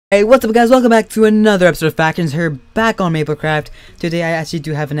Hey, what's up guys, welcome back to another episode of Factions here, back on Maplecraft. Today I actually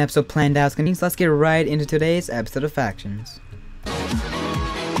do have an episode planned out, so let's get right into today's episode of Factions.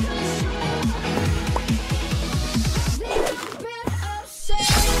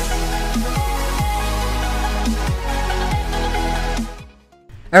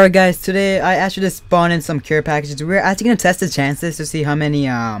 Alright guys, today I actually just spawned in some care packages. We're actually gonna test the chances to see how many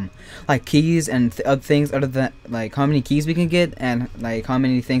like keys and other things other than like how many keys we can get and like how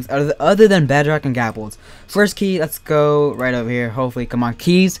many things other than bedrock and gapples. First key, let's go right over here. Hopefully, come on,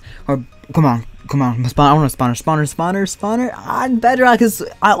 keys or come on, spawn. I want a spawner. Ah, bedrock is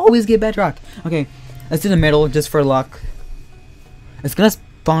I always get bedrock. Okay, let's do the middle just for luck. It's gonna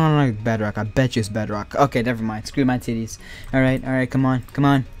spawn on like bedrock. I bet you it's bedrock. Okay, never mind. Screw my titties. Alright, come on.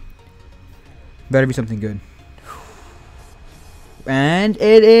 Better be something good. And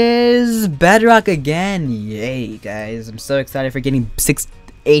it is bedrock again. Yay, guys. I'm so excited for getting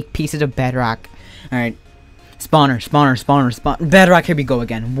 8 pieces of bedrock. Alright. Spawner. Bedrock, here we go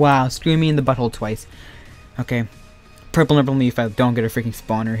again. Wow, screw me in the butthole twice. Okay. Purple me if I don't get a freaking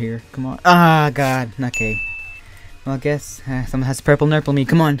spawner here. Come on. Ah, God. Okay. Well, I guess someone has purple me.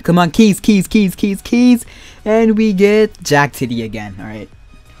 Come on, keys. And we get Jack Titty again. Alright.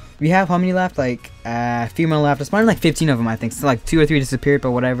 We have how many left? Like, a few more left. I spawned like 15 of them, I think. So like 2 or 3 disappeared, but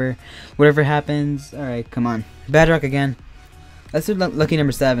whatever happens. Alright, come on. Bedrock again. Let's do lucky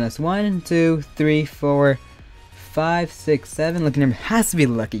number 7. That's 1, 2, 3, 4, 5, 6, 7. Lucky number has to be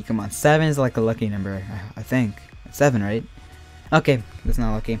lucky. Come on, 7 is like a lucky number, I think. 7, right? Okay, that's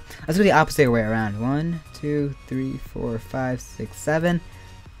not lucky. Let's do the opposite way around. 1, 2, 3, 4, 5, 6, 7.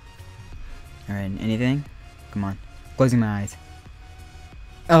 Alright, anything? Come on. Closing my eyes.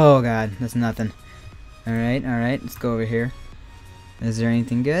 Oh god, that's nothing. Alright, let's go over here. Is there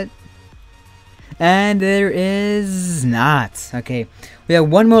anything good? And there is not. Okay, we have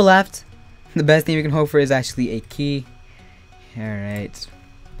 1 more left. The best thing we can hope for is actually a key. Alright,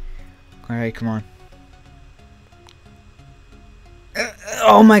 come on.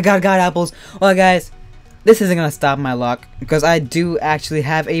 Oh my god, apples. Well guys, this isn't gonna stop my luck because I do actually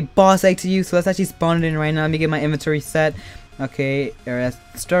have a boss egg to use, so let's actually spawn it in right now. Let me get my inventory set. Okay, alright,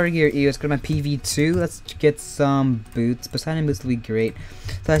 starter gear E, let's go to my PV2. Let's get some boots. Poseidon boots will be great.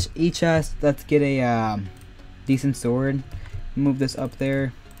 Slash E chest, let's get a decent sword. Move this up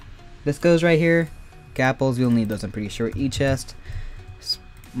there. This goes right here. Gapples, we'll need those, I'm pretty sure. E chest.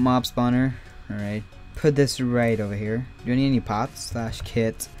 Mob spawner. Alright. Put this right over here. Do I need any pots? Slash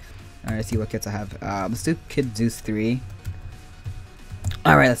kit. Alright, let's see what kits I have. Let's do kit Zeus 3.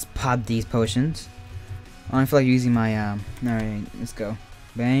 Alright, let's pop these potions. I don't feel like using my alright, let's go.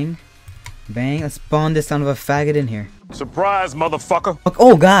 Bang. Let's spawn this son of a faggot in here. Surprise, motherfucker.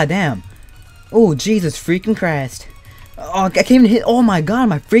 Oh god damn. Oh Jesus freaking Christ. Oh, I can't even hit. Oh my god,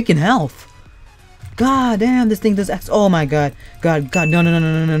 my freaking health. God damn, this thing does X. Oh my god. God,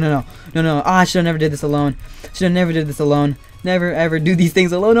 no. Ah, I should have never did this alone. Never ever do these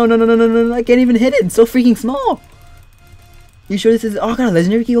things alone. No. I can't even hit it. It's so freaking small. You sure this is? Oh, I got a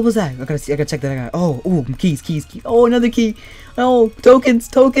legendary key. What was that? I gotta check that out. Oh, keys. Oh, another key. Oh,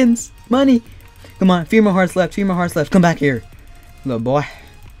 tokens. Money. Come on, 3 more hearts left. Come back here, little boy.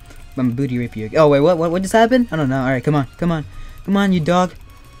 I'm booty rape you. Oh wait, what just happened? I don't know. All right, come on, you dog.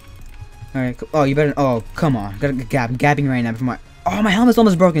 All right. Oh, you better. Oh, come on. Gotta gapping right now. Oh, my helmet's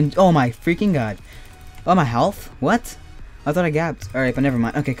almost broken. Oh my freaking god. Oh, my health. What? I thought I gapped. All right, but never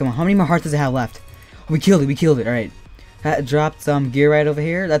mind. Okay, come on. How many more hearts does it have left? Oh, we killed it. All right. Dropped some gear right over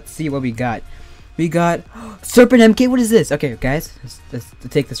here. Let's see what we got. We got Serpent M Kit. What is this? Okay, guys, let's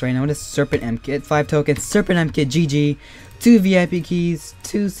take this right now. What is Serpent M Kit? 5 tokens. Serpent M Kit. GG. 2 VIP keys.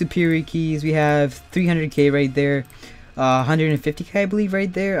 2 superior keys. We have 300k right there. 150k, I believe,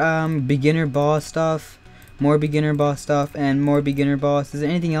 right there. Beginner boss stuff. More beginner boss stuff and more beginner boss. Is there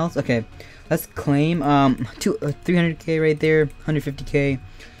anything else? Okay, let's claim 300k right there. 150k.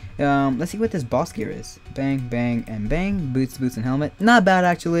 Let's see what this boss gear is. Bang and bang. Boots and helmet. Not bad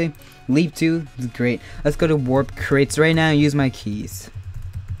actually. Leap 2 is great. Let's go to warp crates right now and use my keys.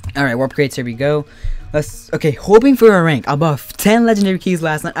 Alright, warp crates, here we go. Okay, hoping for a rank. I bought 10 legendary keys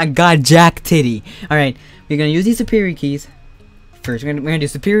last night. I got Jack Titty. Alright, we're gonna use these superior keys. First, we're gonna do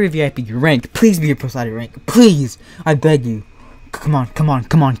superior VIP ranked. Please be a Poseidon rank. Please. I beg you. Come on.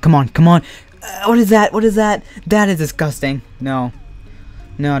 What is that? That is disgusting. No,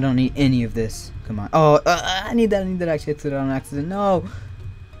 I don't need any of this. Come on. Oh, I need that. Actually, I took it on accident. No.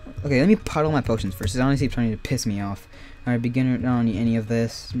 Okay, let me pot all my potions first. It's honestly trying to piss me off. Alright, beginner. I don't need any of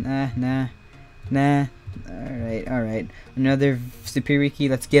this. Nah. Alright. Another superior key.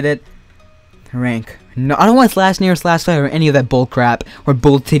 Let's get it. Rank. No, I don't want slash near slash fight or any of that bull crap or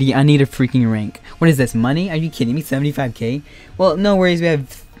bull titty. I need a freaking rank. What is this, money? Are you kidding me? 75k? Well, no worries. We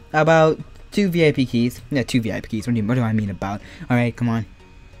have about 2 VIP keys. Yeah, 2 VIP keys. What do I mean about? Alright, come on.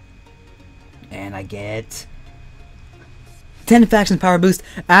 And I get 10 factions power boost.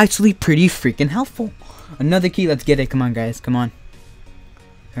 Actually pretty freaking helpful. Another key. Let's get it. Come on, guys. Come on.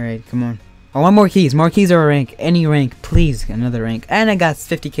 Alright, come on. I want more keys. More keys or a rank. Any rank. Please. Another rank. And I got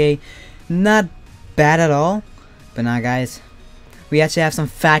 50k. Not bad at all. But now, guys, we actually have some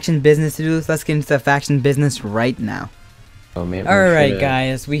faction business to do. So let's get into the faction business right now. Oh, man, alright,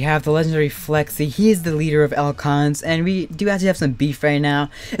 guys. We have the legendary Flexi. He is the leader of Elcons. And we do actually have some beef right now.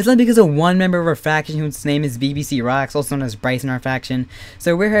 It's not because of one member of our faction whose name is BBC Rocks, also known as Bryce in our faction.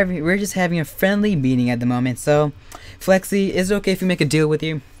 So we're just having a friendly meeting at the moment. So, Flexi, is it okay if we make a deal with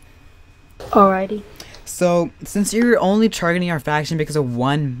you? Alrighty. So, since you're only targeting our faction because of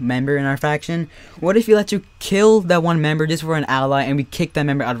one member in our faction, what if we let you kill that one member just for an ally and we kick that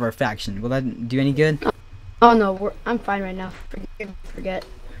member out of our faction? Will that do any good? Oh no, I'm fine right now. Forget.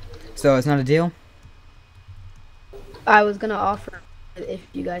 So, it's not a deal? I was gonna offer if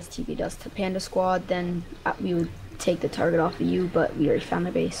you guys TP'd us to Panda Squad, then we would take the target off of you, but we already found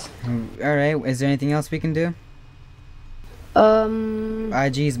the base. Alright, is there anything else we can do?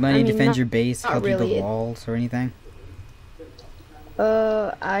 IG's money, defend your base, help you build walls or anything?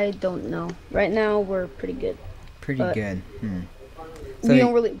 I don't know. Right now we're pretty good. Pretty good.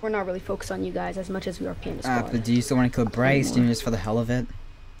 So we're not really focused on you guys as much as we are Panda Squad. But do you still want to kill Bryce, even just for the hell of it?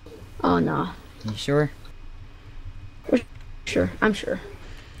 Oh no. You sure? Sure, I'm sure.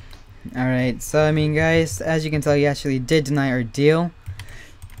 Alright, so I mean, guys, as you can tell, you actually did deny our deal.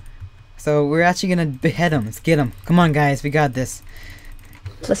 So we're actually gonna behead him. Let's get him. Come on, guys, we got this.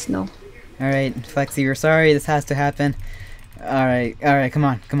 Plus no. Alright, Flexi, we're sorry. This has to happen. Alright, come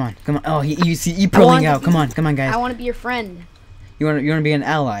on. Oh, you pulling out. Come on, guys. I want to be your friend. You want to be an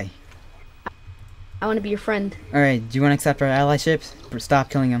ally? I want to be your friend. Alright, do you want to accept our allyship?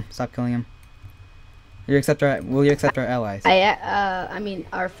 Stop killing him. Will you accept our allies? I mean,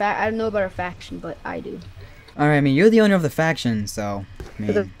 I don't know about our faction, but I do. Alright, I mean, you're the owner of the faction, so I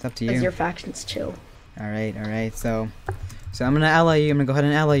mean, it's up to you. Because your faction's chill. Alright, so I'm gonna ally you. I'm gonna go ahead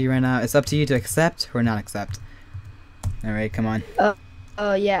and ally you right now. It's up to you to accept or not accept. Alright, come on.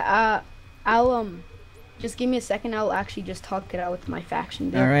 Yeah, I'll just give me a second. I'll actually just talk it out with my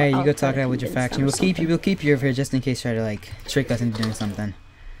faction. Alright, you go talk it out with your faction. We'll keep you over here just in case you try to like trick us into doing something.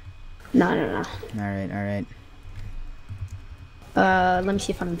 No. Alright. Let me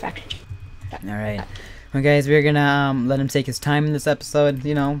see if I'm in faction. Alright. Well, guys, we're gonna let him take his time in this episode.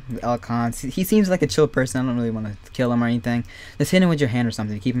 You know, Elcons. He seems like a chill person. I don't really want to kill him or anything. Just hit him with your hand or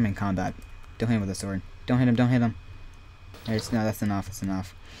something to keep him in combat. Don't hit him with a sword. Don't hit him. Alright, no, that's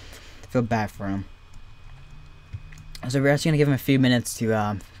enough. I feel bad for him. So we're actually gonna give him a few minutes to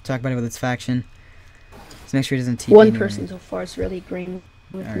talk about it with his faction. So make sure he doesn't TP. One person so far is really agreeing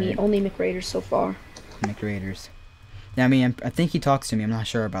with me. Only McRaiders so far. McRaiders. Yeah, I mean, I think he talks to me. I'm not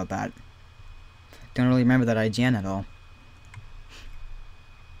sure about that. Don't really remember that IGN at all.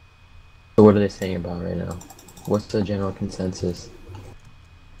 So what are they saying about right now? What's the general consensus?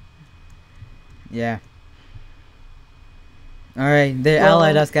 Yeah. Alright, they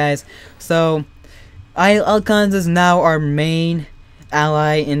allied us, guys. So, Elcons is now our main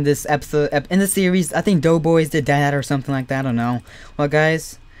ally in this episode, in the series. I think Doughboys did that or something like that. I don't know. Well,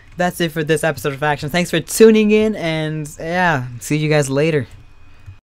 guys, that's it for this episode of Faction. Thanks for tuning in, and yeah, see you guys later.